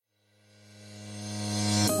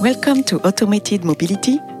Welcome to Automated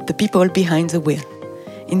Mobility, the people behind the wheel.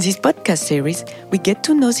 In this podcast series, we get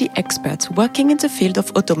to know the experts working in the field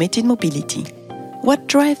of automated mobility. What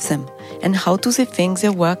drives them, and how do they think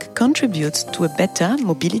their work contributes to a better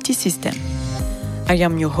mobility system? I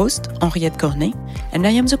am your host, Henriette Cornet, and I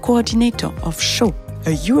am the coordinator of SHOW,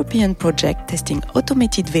 a European project testing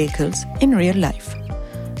automated vehicles in real life.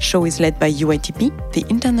 SHOW is led by UITP, the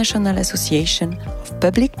International Association of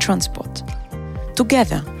Public Transport.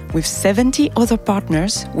 Together with 70 other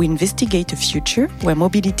partners, we investigate a future where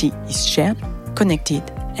mobility is shared, connected,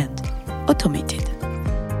 and automated.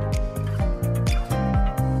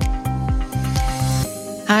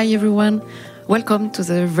 Hi everyone, welcome to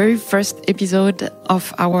the very first episode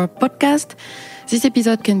of our podcast. This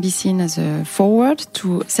episode can be seen as a forward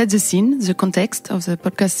to set the scene, the context of the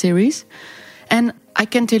podcast series. And I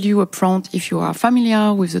can tell you upfront, if you are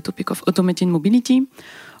familiar with the topic of automated mobility,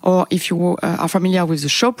 or if you are familiar with the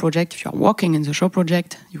SHOW project, if you are working in the SHOW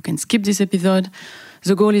project, you can skip this episode.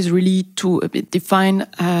 The goal is really to define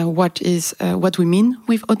what we mean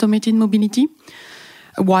with automated mobility,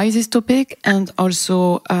 why this topic, and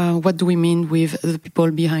also what do we mean with the people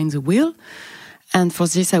behind the wheel. And for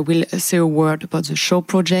this, I will say a word about the SHOW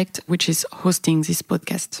project, which is hosting this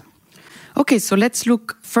podcast. Okay, so let's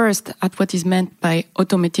look first at what is meant by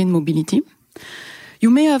automated mobility. You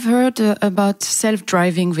may have heard about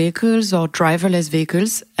self-driving vehicles or driverless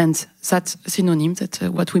vehicles, and that's a synonym, that's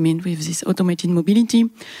what we mean with this automated mobility.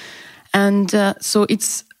 And so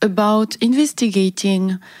it's about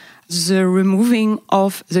investigating the removing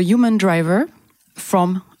of the human driver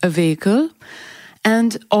from a vehicle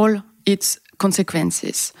and all its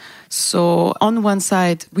consequences. So on one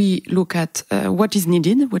side, we look at what is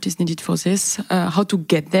needed for this, how to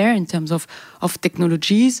get there in terms of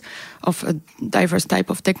technologies, of a diverse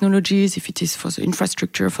type of technologies, if it is for the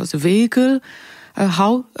infrastructure, for the vehicle,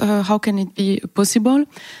 how can it be possible,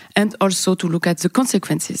 and also to look at the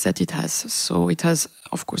consequences that it has. So it has,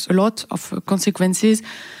 of course, a lot of consequences,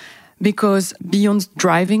 because beyond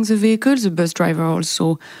driving the vehicle, the bus driver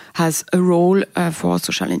also has a role for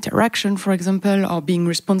social interaction, for example, or being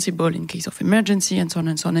responsible in case of emergency, and so on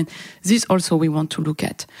and so on. And this also we want to look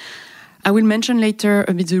at. I will mention later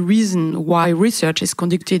a bit the reason why research is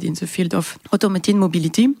conducted in the field of automated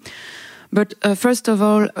mobility. But first of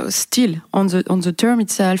all, still on the term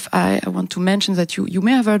itself, I want to mention that you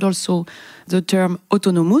may have heard also the term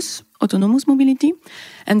autonomous mobility,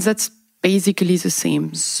 and that's basically the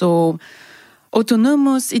same. So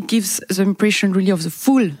autonomous, it gives the impression really of the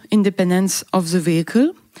full independence of the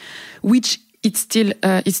vehicle, which it's still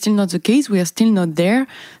not the case. We are still not there.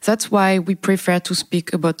 That's why we prefer to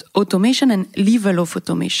speak about automation and level of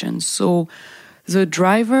automation. So the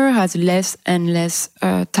driver has less and less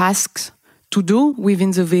tasks to do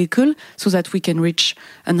within the vehicle so that we can reach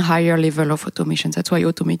a higher level of automation. That's why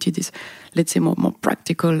automated is, let's say, more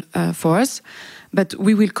practical for us. But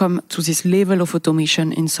we will come to this level of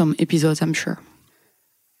automation in some episodes, I'm sure.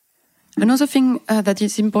 Another thing that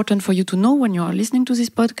is important for you to know when you are listening to this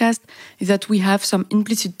podcast is that we have some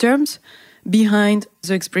implicit terms behind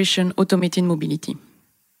the expression automated mobility.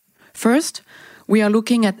 First, we are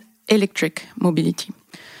looking at electric mobility.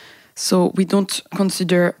 So we don't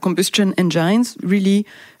consider combustion engines, really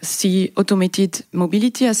see automated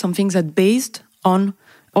mobility as something that's based on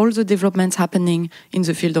all the developments happening in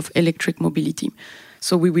the field of electric mobility.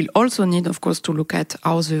 So we will also need, of course, to look at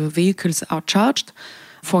how the vehicles are charged,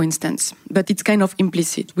 for instance. But it's kind of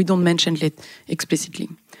implicit. We don't mention it explicitly.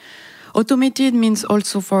 Automated means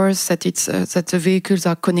also for us that that the vehicles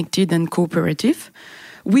are connected and cooperative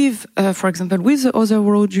with, for example, with the other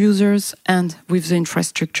road users and with the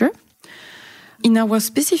infrastructure. In our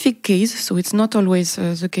specific case, so it's not always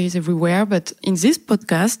the case everywhere, but in this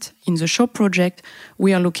podcast, in the SHOW project,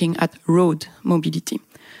 we are looking at road mobility.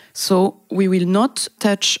 So we will not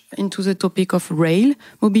touch into the topic of rail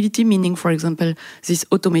mobility, meaning, for example, these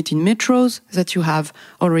automated metros that you have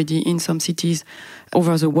already in some cities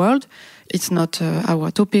over the world. It's not our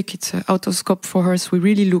topic, it's out of scope for us. We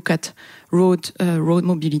really look at road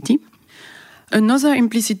mobility. Another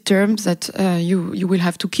implicit term that you will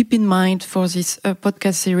have to keep in mind for this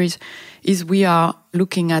podcast series is we are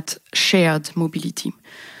looking at shared mobility.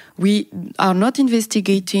 We are not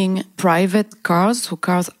investigating private cars, so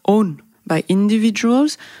cars owned by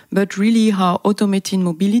individuals, but really how automated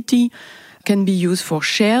mobility can be used for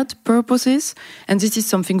shared purposes. And this is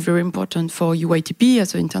something very important for UITP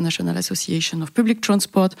as the International Association of Public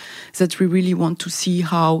Transport, that we really want to see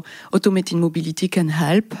how automated mobility can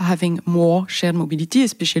help having more shared mobility,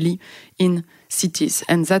 especially in cities.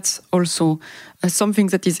 And that's also something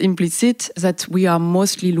that is implicit, that we are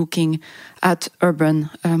mostly looking at urban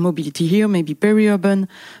mobility here, maybe peri-urban,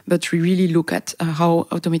 but we really look at how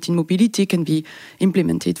automated mobility can be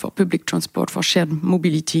implemented for public transport, for shared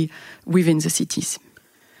mobility within the cities.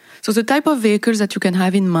 So the type of vehicles that you can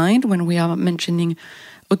have in mind when we are mentioning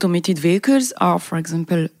automated vehicles are, for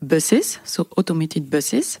example, buses, so automated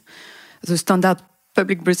buses, the standard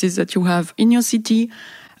public buses that you have in your city,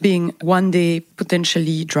 being one day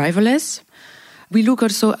potentially driverless. We look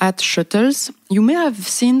also at shuttles. You may have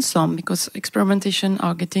seen some, because experimentation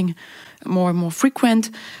are getting more and more frequent,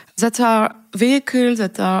 that are vehicles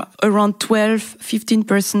that are around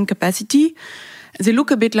 12-15% capacity. They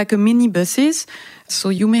look a bit like a mini buses, so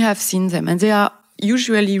you may have seen them. And they are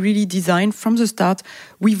usually really designed from the start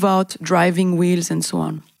without driving wheels and so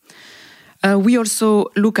on. We also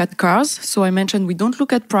look at cars. So I mentioned we don't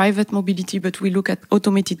look at private mobility, but we look at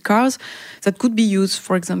automated cars that could be used,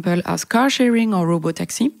 for example, as car sharing or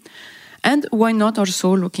robotaxi. And why not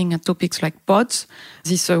also looking at topics like pods,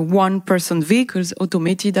 these one-person vehicles,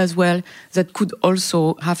 automated as well, that could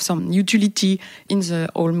also have some utility in the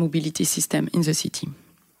whole mobility system in the city.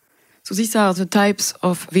 So these are the types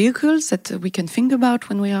of vehicles that we can think about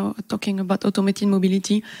when we are talking about automated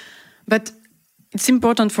mobility. But it's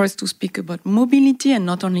important for us to speak about mobility and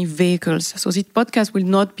not only vehicles. So this podcast will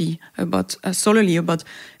not be about solely about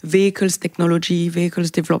vehicles technology,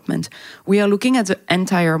 vehicles development. We are looking at the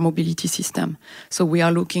entire mobility system. So we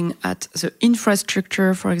are looking at the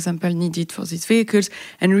infrastructure, for example, needed for these vehicles,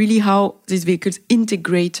 and really how these vehicles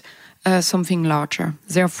integrate something larger.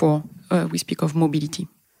 Therefore, we speak of mobility.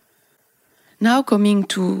 Now coming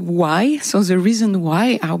to why. So the reason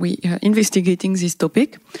why are we investigating this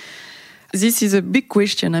topic? This is a big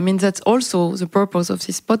question. I mean, that's also the purpose of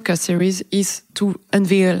this podcast series, is to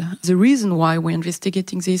unveil the reason why we're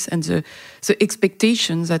investigating this and the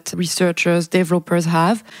expectations that researchers, developers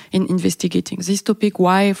have in investigating this topic,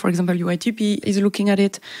 why, for example, UITP is looking at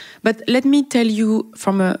it. But let me tell you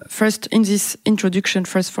in this introduction,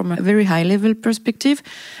 from a very high level perspective,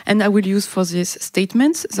 and I will use for this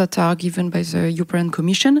statements that are given by the European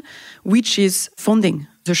Commission, which is funding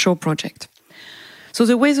the SHORE project. So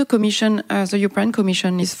the way the European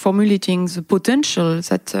Commission is formulating the potential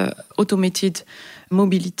that automated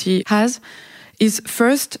mobility has is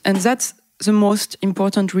first, and that's the most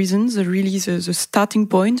important reason, the starting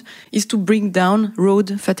point, is to bring down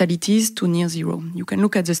road fatalities to near zero. You can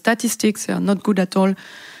look at the statistics, they are not good at all,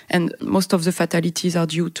 and most of the fatalities are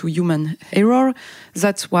due to human error.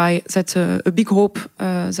 That's why that's a big hope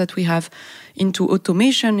that we have into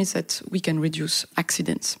automation, is that we can reduce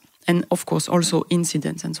accidents. And of course also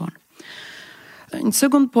incidents and so on. And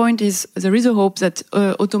second point is there is a hope that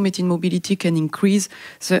automated mobility can increase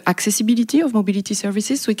the accessibility of mobility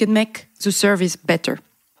services, so we can make the service better.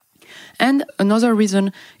 And another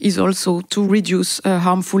reason is also to reduce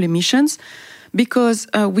harmful emissions, because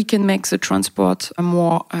we can make the transport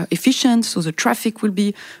more efficient, so the traffic will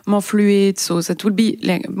be more fluid, so that will be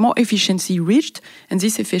more efficiency reached, and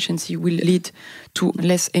this efficiency will lead to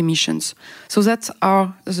less emissions. So that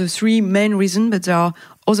are the three main reasons, but there are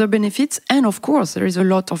other benefits, and of course there is a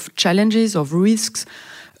lot of challenges, of risks.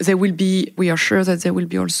 We are sure that there will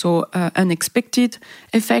be also unexpected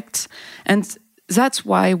effects, and that's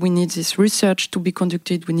why we need this research to be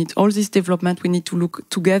conducted. We need all this development. We need to look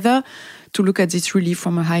together to look at this really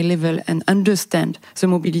from a high level and understand the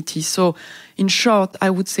mobility. So in short, I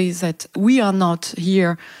would say that we are not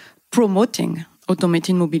here promoting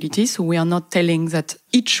automated mobility. So we are not telling that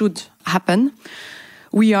it should happen.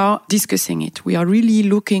 We are discussing it. We are really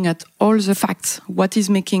looking at all the facts. What is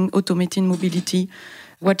making automated mobility?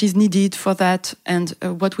 What is needed for that, and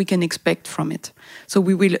what we can expect from it. So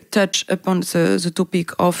we will touch upon the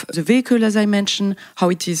topic of the vehicle, as I mentioned,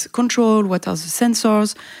 how it is controlled, what are the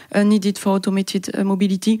sensors needed for automated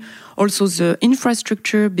mobility. Also the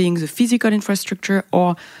infrastructure, being the physical infrastructure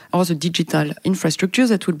or the digital infrastructure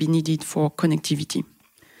that will be needed for connectivity.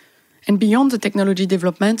 And beyond the technology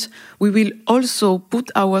development, we will also put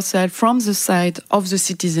ourselves from the side of the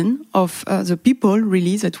citizen, of the people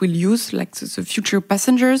really that will use, like the future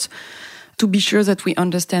passengers, to be sure that we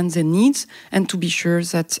understand their needs and to be sure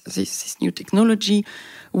that this new technology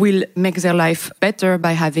will make their life better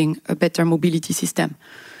by having a better mobility system.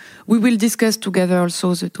 We will discuss together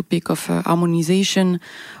also the topic of harmonization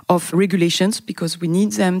of regulations, because we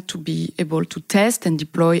need them to be able to test and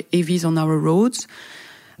deploy AVs on our roads.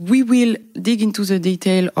 We will dig into the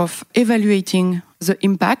detail of evaluating the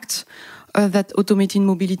impact that automated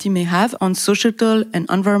mobility may have on societal and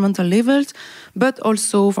environmental levels, but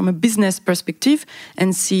also from a business perspective,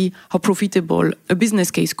 and see how profitable a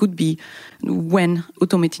business case could be when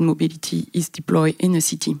automated mobility is deployed in a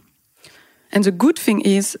city. And the good thing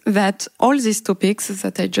is that all these topics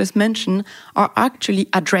that I just mentioned are actually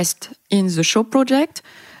addressed in the SHOW project,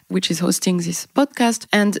 which is hosting this podcast.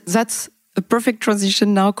 And that's a perfect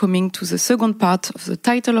transition now coming to the second part of the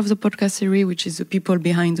title of the podcast series, which is the people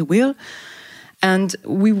behind the wheel. And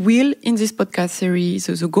we will, in this podcast series,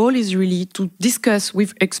 so the goal is really to discuss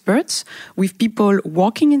with experts, with people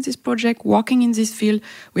working in this project, working in this field.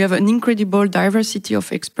 We have an incredible diversity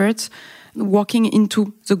of experts working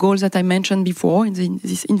into the goals that I mentioned before in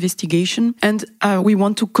this investigation. And we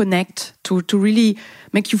want to connect to really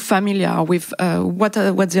make you familiar with what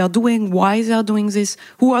they are doing, why they are doing this,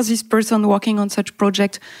 who are this person working on such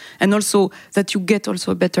project, and also that you get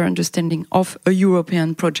also a better understanding of a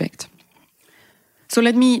European project. So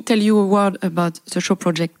let me tell you a word about the SHOW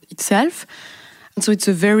project itself. And so it's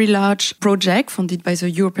a very large project funded by the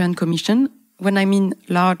European Commission. When I mean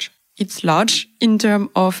large, it's large in terms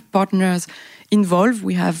of partners involved.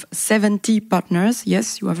 We have 70 partners.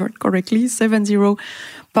 Yes, you have heard correctly, 70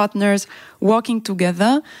 partners working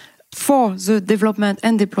together for the development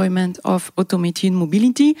and deployment of automated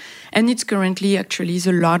mobility. And it's currently actually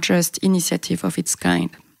the largest initiative of its kind.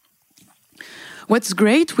 What's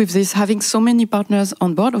great with this, having so many partners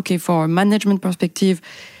on board, okay, for a management perspective,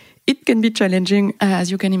 it can be challenging,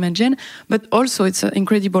 as you can imagine, but also it's an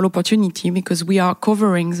incredible opportunity because we are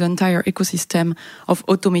covering the entire ecosystem of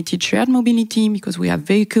automated shared mobility because we have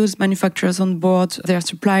vehicles manufacturers on board, their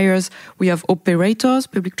suppliers, we have operators,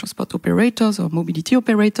 public transport operators or mobility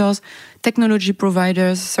operators, technology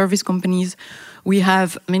providers, service companies. We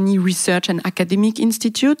have many research and academic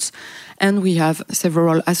institutes, and we have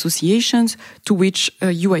several associations to which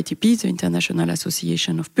UITP, the International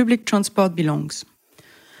Association of Public Transport, belongs.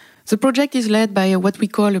 The project is led by what we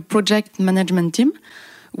call a project management team,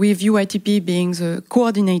 with UITP being the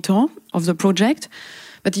coordinator of the project.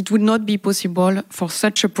 But it would not be possible for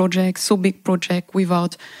such a project, so big project,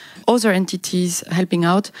 without other entities helping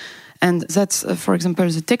out. And that's, for example,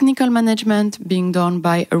 the technical management being done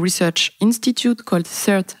by a research institute called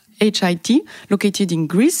CERT-HIT, located in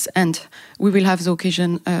Greece. And we will have the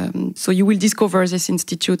occasion, so you will discover this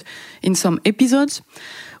institute in some episodes.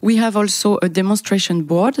 We have also a demonstration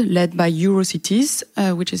board led by Eurocities,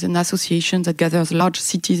 which is an association that gathers large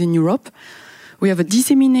cities in Europe. We have a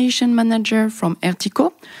dissemination manager from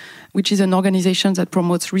ERTICO, which is an organization that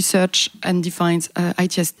promotes research and defines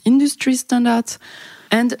ITS industry standards.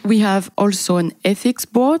 And we have also an ethics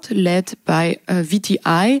board led by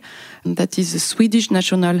VTI, that is the Swedish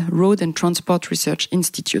National Road and Transport Research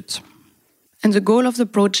Institute. And the goal of the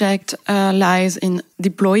project lies in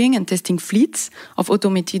deploying and testing fleets of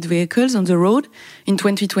automated vehicles on the road in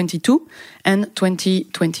 2022 and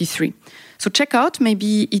 2023. So check out,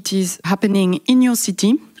 maybe it is happening in your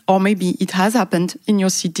city, or maybe it has happened in your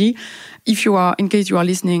city, in case you are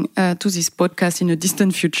listening to this podcast in a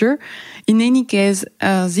distant future. In any case,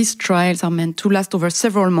 these trials are meant to last over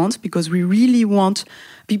several months because we really want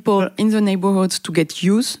people in the neighborhoods to get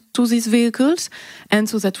used to these vehicles and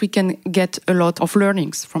so that we can get a lot of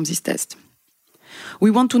learnings from this test.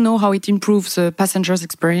 We want to know how it improves the passenger's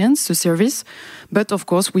experience, the service, but of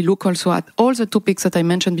course we look also at all the topics that I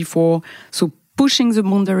mentioned before, so pushing the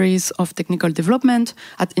boundaries of technical development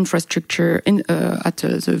at infrastructure, at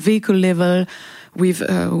the vehicle level.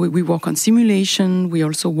 We work on simulation. We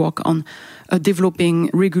also work on developing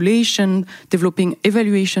regulation, developing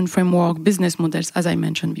evaluation framework, business models, as I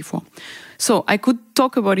mentioned before. So I could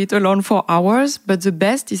talk about it alone for hours, but the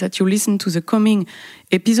best is that you listen to the coming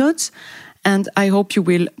episodes. And I hope you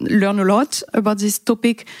will learn a lot about this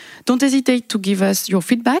topic. Don't hesitate to give us your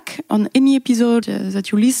feedback on any episode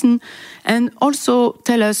that you listen. And also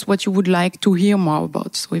tell us what you would like to hear more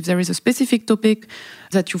about. So if there is a specific topic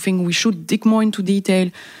that you think we should dig more into detail,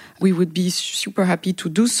 we would be super happy to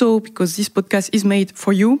do so because this podcast is made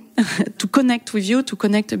for you, to connect with you, to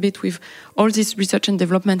connect a bit with all this research and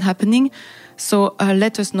development happening. So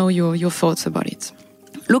let us know your thoughts about it.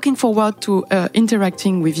 Looking forward to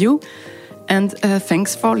interacting with you. And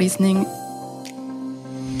thanks for listening.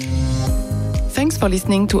 Thanks for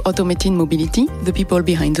listening to Automated Mobility, the people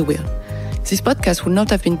behind the wheel. This podcast would not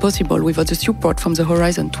have been possible without the support from the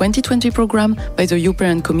Horizon 2020 program by the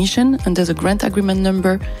European Commission under the grant agreement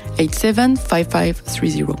number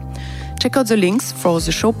 875530. Check out the links for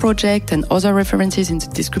the SHOW project and other references in the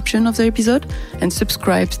description of the episode and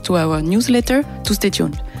subscribe to our newsletter to stay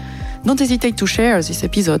tuned. Don't hesitate to share this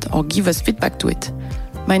episode or give us feedback to it.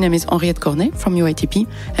 My name is Henriette Cornet from UITP,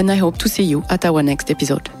 and I hope to see you at our next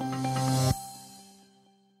episode.